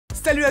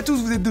Salut à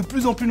tous, vous êtes de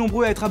plus en plus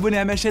nombreux à être abonnés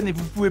à ma chaîne et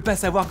vous pouvez pas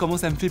savoir comment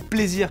ça me fait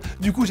plaisir.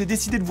 Du coup, j'ai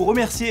décidé de vous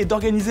remercier et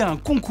d'organiser un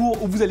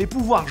concours où vous allez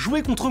pouvoir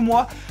jouer contre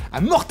moi à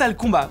Mortal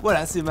Kombat.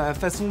 Voilà, c'est ma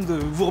façon de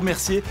vous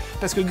remercier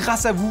parce que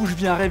grâce à vous, je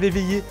vis un rêve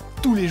éveillé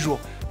tous les jours.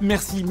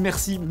 Merci,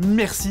 merci,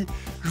 merci.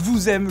 Je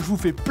vous aime, je vous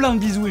fais plein de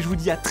bisous et je vous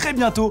dis à très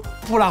bientôt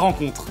pour la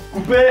rencontre.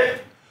 Coupez!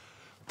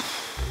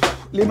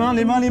 Les mains,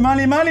 les mains, les mains,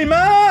 les mains, les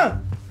mains!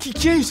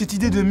 Qui a eu cette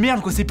idée de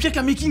merde quoi? C'est pire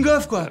qu'un making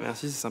of quoi! Ah,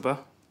 merci, c'est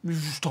sympa. Mais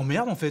je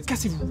t'emmerde en fait.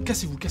 Cassez-vous,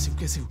 cassez-vous, cassez-vous,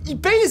 cassez-vous. Ils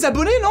payent les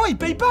abonnés, non? Ils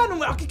payent pas, non?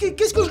 Alors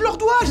qu'est-ce que je leur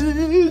dois?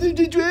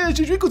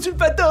 J'ai joué contre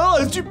Sulfator,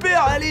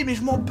 super, allez, mais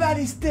je m'en bats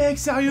les steaks,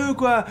 sérieux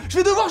quoi. Je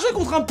vais devoir jouer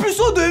contre un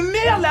puceau de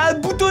merde là,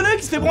 boutonneux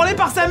qui se fait branler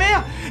par sa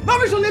mère. Non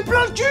mais j'en ai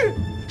plein le cul!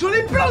 J'en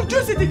ai plein le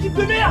cul cette équipe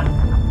de merde!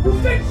 Vous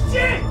faites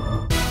chier!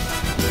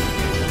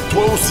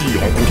 Toi aussi,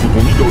 rencontre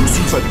ton idole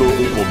Sulfator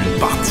au cours d'une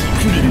partie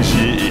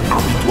privilégiée et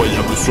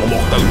impitoyable sur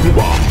Mortal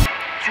Kombat.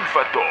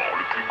 Sulfator,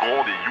 le plus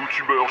grand des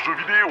youtubeurs jeux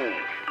vidéo.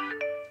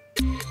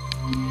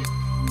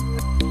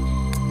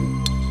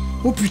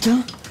 Oh putain!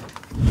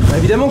 Bah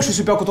évidemment que je suis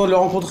super content de le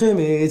rencontrer,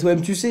 mais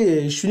toi-même tu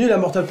sais, je suis nul à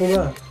Mortal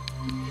Kombat.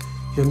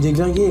 Il va me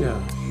déglinguer là.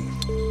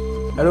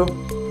 Allô?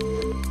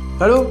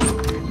 Allô?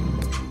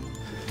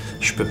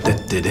 Je peux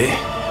peut-être t'aider.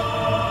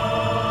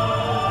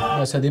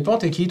 Bah ça dépend,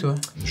 t'es qui toi?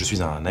 Je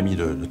suis un ami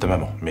de ta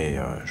maman, mais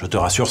je te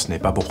rassure, ce n'est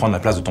pas pour prendre la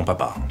place de ton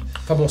papa.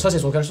 Enfin bon, ça c'est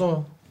son caleçon.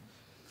 Hein.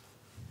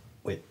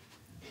 Oui.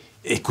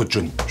 Écoute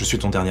Johnny, je suis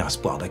ton dernier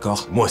espoir,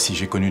 d'accord? Moi aussi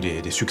j'ai connu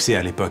des succès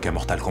à l'époque à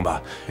Mortal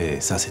Kombat. Et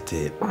ça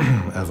c'était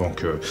avant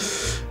que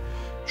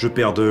je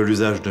perde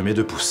l'usage de mes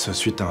 2 pouces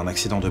suite à un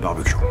accident de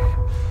barbecue.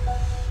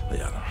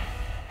 Regarde,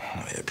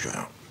 il n'y a plus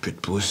rien. Plus de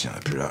pouces, il n'y en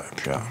a plus là,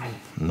 plus là.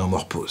 No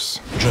more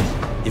pouces. Johnny,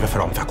 il va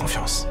falloir me faire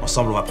confiance.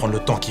 Ensemble, on va prendre le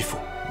temps qu'il faut.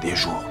 Des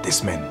jours, des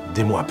semaines,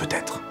 des mois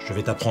peut-être. Je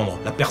vais t'apprendre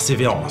la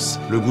persévérance,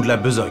 le goût de la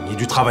besogne et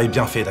du travail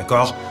bien fait,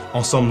 d'accord?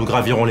 Ensemble, nous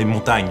gravirons les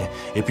montagnes.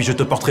 Et puis je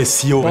te porterai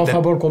si haut, Bon, peut-être...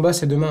 enfin bon, le combat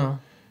c'est demain. Hein.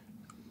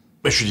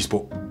 Mais je suis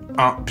dispo.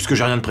 Hein, puisque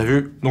j'ai rien de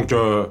prévu. Donc,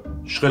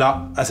 je serai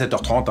là à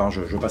 7h30. Hein,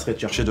 je passerai te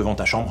chercher devant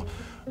ta chambre.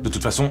 De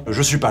toute façon,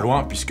 je suis pas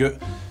loin puisque...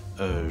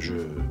 je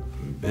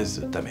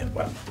baise ta mère.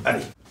 Voilà.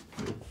 Allez.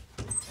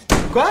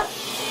 Quoi?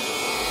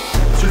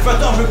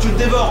 Sulfator, je veux que tu le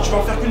dévores, tu vas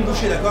en faire qu'une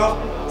bouchée, d'accord?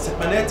 Cette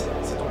manette,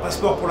 c'est ton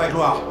passeport pour la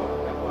gloire.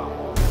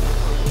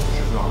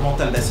 Je veux un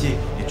mental d'acier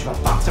et tu vas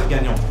partir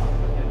gagnant.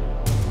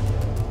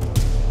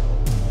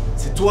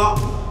 C'est toi,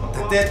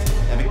 dans ta tête,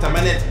 et avec ta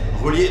manette,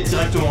 reliée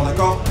directement,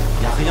 d'accord?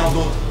 Y a rien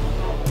d'autre.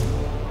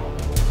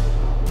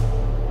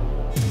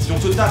 Si on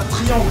te tape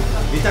triangle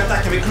et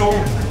t'attaques avec le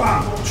rond,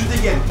 bam, tu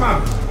dégaines,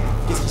 bam.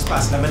 Qu'est-ce qui se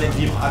passe? La manette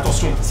vibre.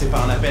 Attention, c'est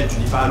pas un appel, tu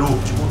dis pas allô,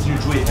 tu continues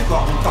de jouer,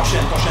 d'accord? Donc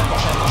t'enchaînes.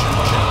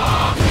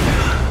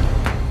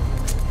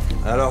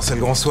 Alors, c'est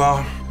le grand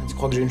soir. Tu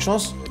crois que j'ai une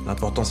chance?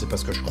 L'important, c'est pas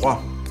ce que je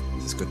crois.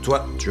 C'est ce que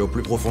toi, tu as au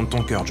plus profond de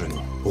ton cœur, Johnny.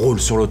 Roule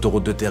sur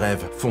l'autoroute de tes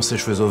rêves, fonce les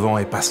cheveux au vent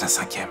et passe la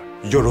 5e.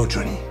 YOLO,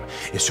 Johnny.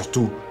 Et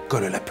surtout,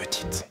 colle la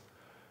petite.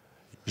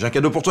 J'ai un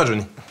cadeau pour toi,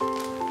 Johnny.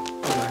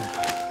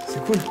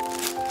 C'est cool.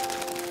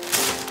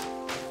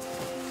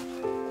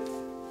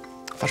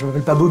 Enfin, je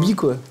m'appelle pas Bobby,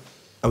 quoi.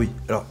 Ah oui,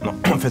 alors non,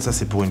 en fait ça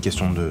c'est pour une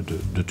question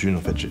de thunes,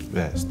 en fait,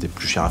 c'était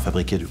plus cher à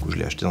fabriquer, du coup je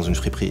l'ai acheté dans une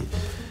friperie.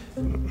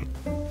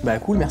 Bah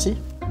cool, merci.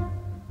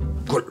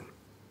 Cool.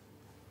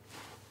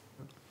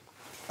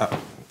 Ah.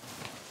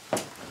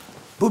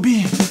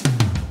 Bobby!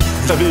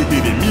 Vous avez aidé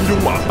des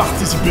millions à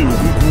participer au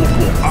concours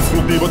pour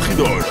affronter votre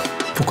idole.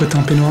 Pourquoi t'es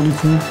en peignoir du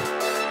coup?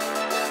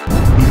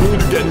 Le nom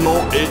du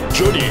gagnant est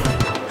Johnny.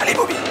 Allez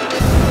Bobby!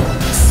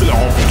 C'est la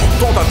rencontre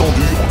tant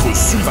attendue entre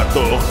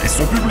Sulfator et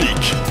son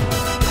public.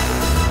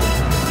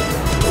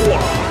 3,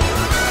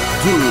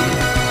 2,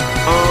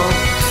 1,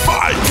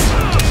 fight!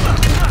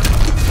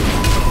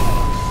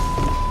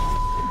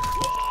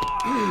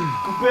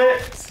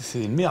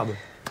 C'est une merde.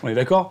 On est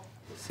d'accord?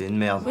 C'est une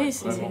merde. Oui,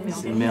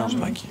 c'est une merde. Je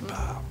m'inquiète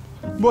pas.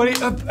 Bon allez,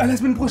 hop, à la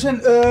semaine prochaine.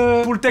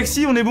 Pour le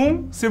taxi, on est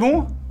bon? C'est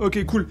bon?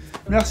 Ok, cool.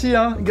 Merci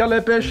hein, garde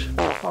la pêche.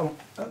 Pardon.